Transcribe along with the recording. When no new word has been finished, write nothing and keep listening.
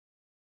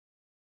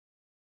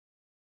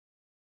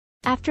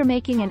After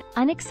making an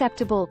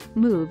unacceptable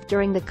move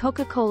during the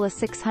Coca-Cola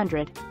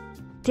 600,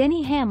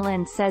 Denny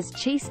Hamlin says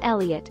Chase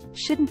Elliott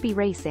shouldn't be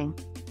racing.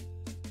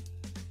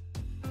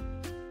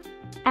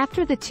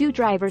 After the two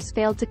drivers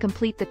failed to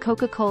complete the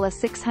Coca-Cola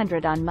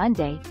 600 on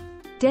Monday,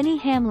 Denny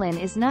Hamlin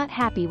is not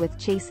happy with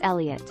Chase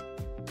Elliott.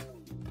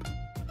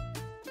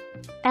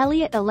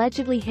 Elliott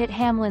allegedly hit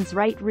Hamlin's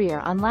right rear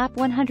on lap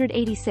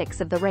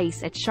 186 of the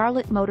race at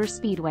Charlotte Motor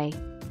Speedway.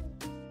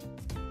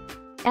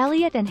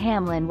 Elliott and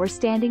Hamlin were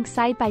standing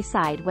side by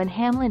side when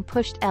Hamlin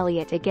pushed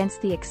Elliott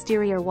against the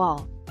exterior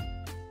wall.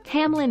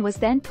 Hamlin was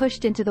then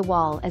pushed into the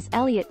wall as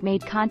Elliott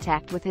made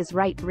contact with his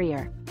right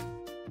rear.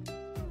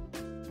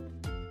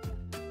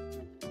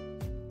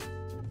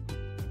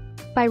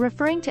 By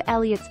referring to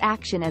Elliott's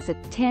action as a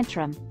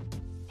tantrum,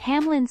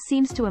 Hamlin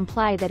seems to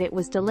imply that it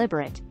was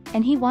deliberate,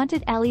 and he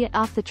wanted Elliott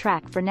off the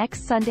track for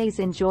next Sunday's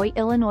Enjoy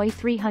Illinois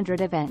 300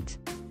 event.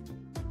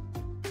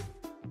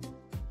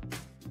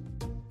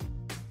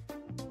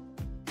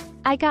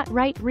 "I got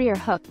right rear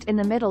hooked in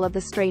the middle of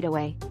the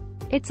straightaway.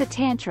 It's a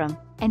tantrum,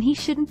 and he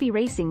shouldn't be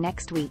racing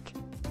next week.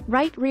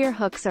 Right rear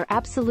hooks are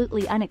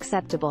absolutely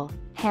unacceptable,"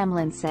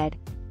 Hamlin said.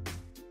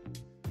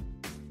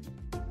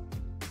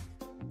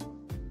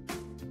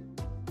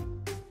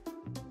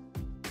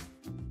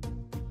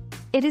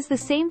 "It is the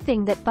same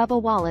thing that Bubba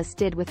Wallace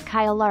did with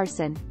Kyle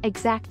Larson,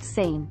 exact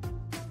same.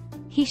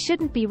 He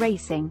shouldn't be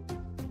racing."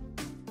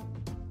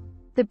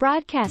 The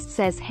broadcast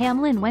says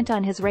Hamlin went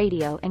on his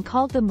radio and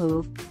called the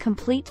move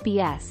complete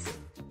BS.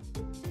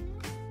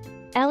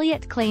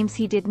 Elliott claims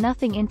he did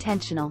nothing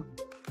intentional.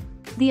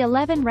 "The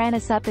 11 ran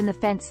us up in the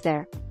fence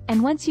there,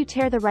 and once you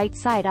tear the right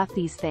side off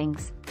these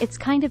things, it's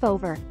kind of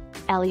over,"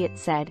 Elliott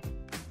said.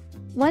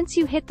 "Once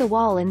you hit the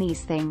wall in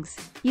these things,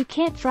 you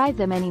can't drive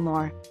them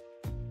anymore.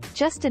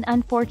 Just an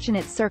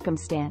unfortunate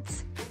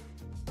circumstance."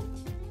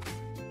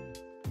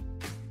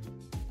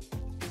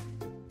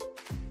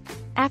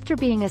 After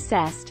being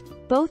assessed,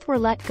 both were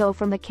let go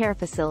from the care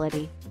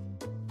facility.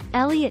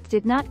 Elliott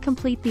did not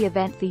complete the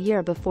event the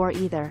year before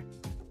either.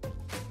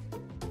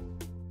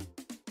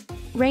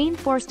 Rain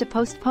forced a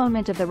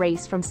postponement of the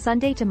race from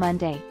Sunday to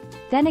Monday,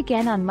 then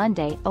again on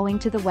Monday owing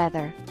to the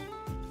weather.